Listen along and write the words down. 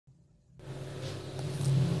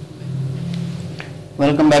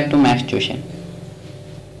Welcome back to maths tuition.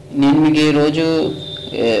 నేను మీకు ఈరోజు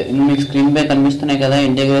మీకు స్క్రీన్ పై కనిపిస్తున్నాయి కదా,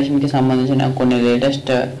 ఇంటిగ్రేషన్కి సంబంధించిన కొన్ని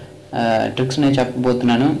లేటెస్ట్ ట్రిక్స్ నేను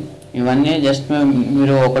చెప్పబోతున్నాను. ఇవన్నీ జస్ట్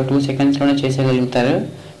మీరు ఒక 2 సెకండ్స్లోనే చేసేయగలుగుతారు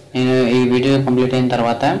నేను ఈ వీడియో కంప్లీట్ అయిన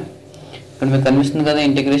తర్వాత. ఇక్కడ మీకు కనిపిస్తుంది కదా,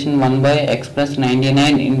 ఇంటిగ్రేషన్ 1/x +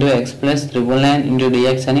 99 × x + 999 ×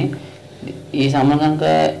 dx అని. ఈ సమ్మం కనుక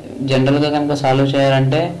జనరల్గా కనుక సాల్వ్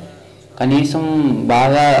చేయాలంటే కనీసం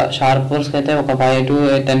బాగా షార్ప్ వర్క్స్కి అయితే ఒక 5 to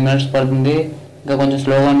 10 minutes పడుతుంది. ఇంకా కొంచెం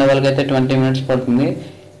స్లోగా ఉండే వాళ్ళకి అయితే 20 minutes పడుతుంది.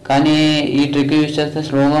 కానీ ఈ ట్రిక్ యూజ్ చేస్తే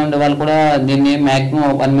స్లోగా ఉండే వాళ్ళు కూడా దీన్ని maximum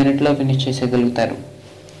 1 minute finish చేసేయగలుగుతారు.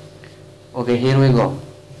 Okay, here we go.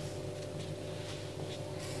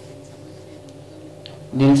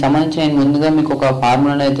 దీనికి సంబంధించి నేను ముందుగా మీకు ఒక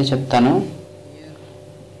ఫార్ములా అయితే చెప్తాను.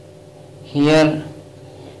 హియర్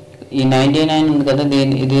ఈ 99 ఉంది కదా,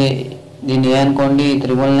 దీన్ని ఏ అనుకోండి,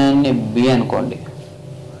 999ని బి అనుకోండి.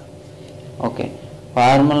 ఓకే,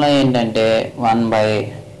 ఫార్ములా ఏంటంటే 1/b - a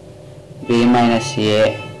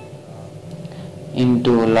 *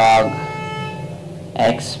 log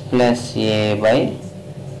x + a /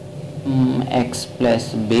 x +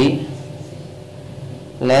 b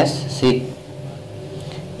 + c.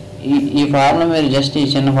 ఈ ఫార్ములా మీరు జస్ట్ ఈ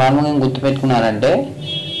చిన్న ఫార్ములా గుర్తుపెట్టుకున్నారంటే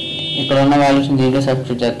ఇక్కడ ఉన్న వాల్యూస్ దీంట్లో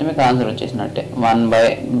సబ్స్టిట్యూట్ చేస్తే మీకు ఆన్సర్ వచ్చేసినట్టే.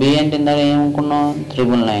 1/b అంటే ఇందాక ఏమనుకున్నాం,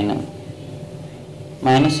 999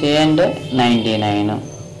 - a అంటే 99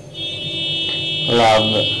 log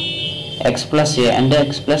x + a అంటే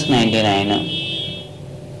x + 99,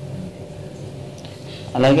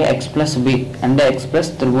 అలాగే x + b అంటే x +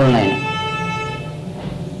 999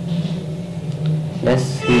 plus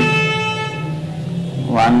c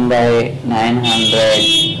 1/900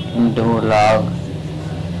 × log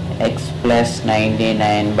x +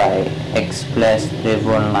 99/x +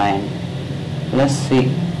 999 plus c.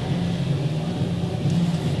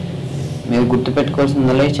 మీరు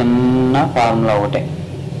గుర్తుపెట్టుకోవాల్సిందిలో చిన్న ఫార్ములా ఒకటే.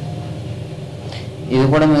 ఇది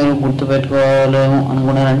కూడా మీరు గుర్తుపెట్టుకోలేము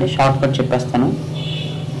అనుకున్నారంటే షార్ట్ కట్ చెప్పేస్తాను.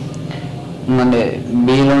 అంటే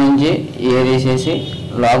బిలో నుంచి ఏ తీసేసి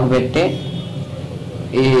లాగ్ పెట్టి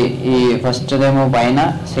ఈ ఫస్ట్ ఏమో పైన,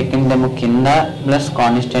 సెకండ్ ఏమో కింద ప్లస్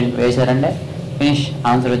కాన్స్టెంట్ వేశారంటే ఫినిష్,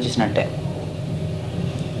 ఆన్సర్ వచ్చేసినట్టే.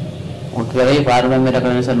 ఒకవేళ ఈ ఫార్ములా మీరు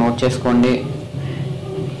ఎక్కడైనా సరే నోట్ చేసుకోండి,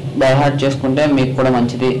 బై హార్ట్ చేసుకుంటే మీకు కూడా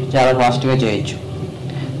మంచిది, చాలా ఫాస్ట్గా చేయొచ్చు.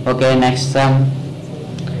 Okay, next some.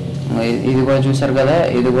 ఇది కూడా చూసారు కదా,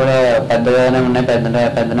 ఇది కూడా పెద్దగానే ఉన్నాయి,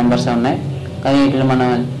 పెద్ద నెంబర్స్ ఉన్నాయి, కానీ వీటిని మనం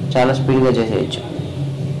చాలా స్పీడ్గా చేసేయచ్చు.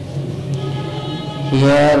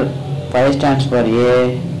 Here 5 stands for A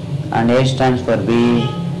and 8 stands for B,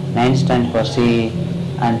 9 stands for C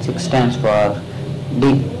and 6 stands for D.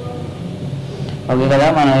 Okay కదా,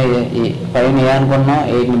 మనం 5ని A అనుకున్నాం,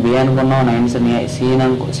 8ని B అనుకున్నాం, 9ని C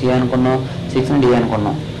అనుకున్నాం, 6ని D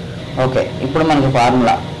అనుకున్నాం. ఓకే, ఇప్పుడు మనకి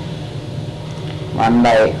formula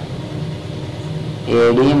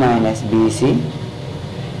 1/AD - BC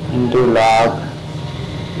 * log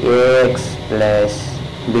AX +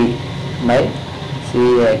 B /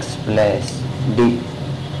 cx + d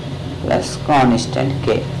plus constant k.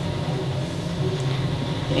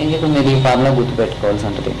 ఇందుకు మీరు ఈ ఫార్ములా గుర్తుపెట్టుకోవాల్సి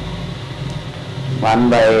ఉంటుంది.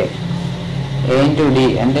 1/a × d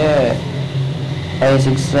అంటే 5 ×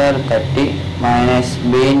 6 = 30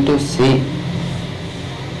 - b × c.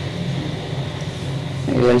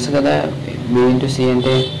 మీకు తెలుసు కదా, b × c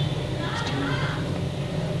అంటే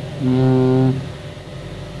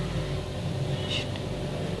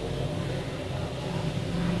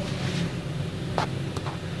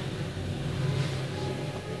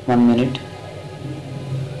 1 minute.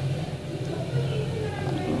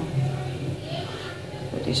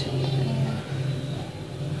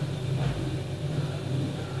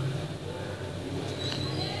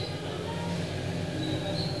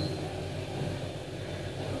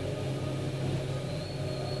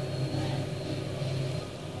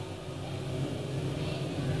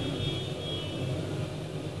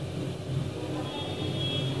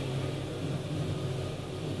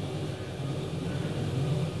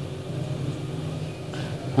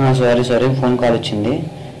 సారీ, ఫోన్ కాల్ వచ్చింది.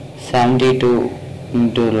 72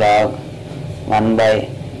 × log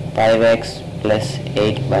 1/5x +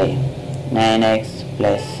 8/9x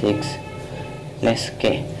 + 6 + k.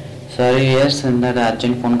 Sorry years, ఇందాక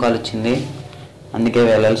అర్జెంట్ ఫోన్ కాల్ వచ్చింది, అందుకే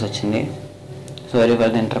వెళ్ళాల్సి వచ్చింది. Sorry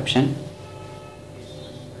for the interruption.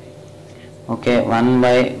 Okay,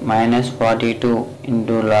 1/-42 ×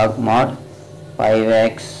 log mod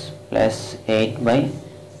 5x +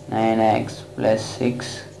 8/9x + 6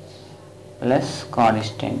 plus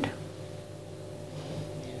constant.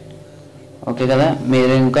 Okay కదా,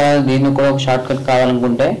 మీరు ఇంకా దీన్ని కూడా ఒక షార్ట్ కట్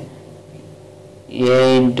కావాలనుకుంటే a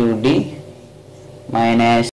 × d మైనస్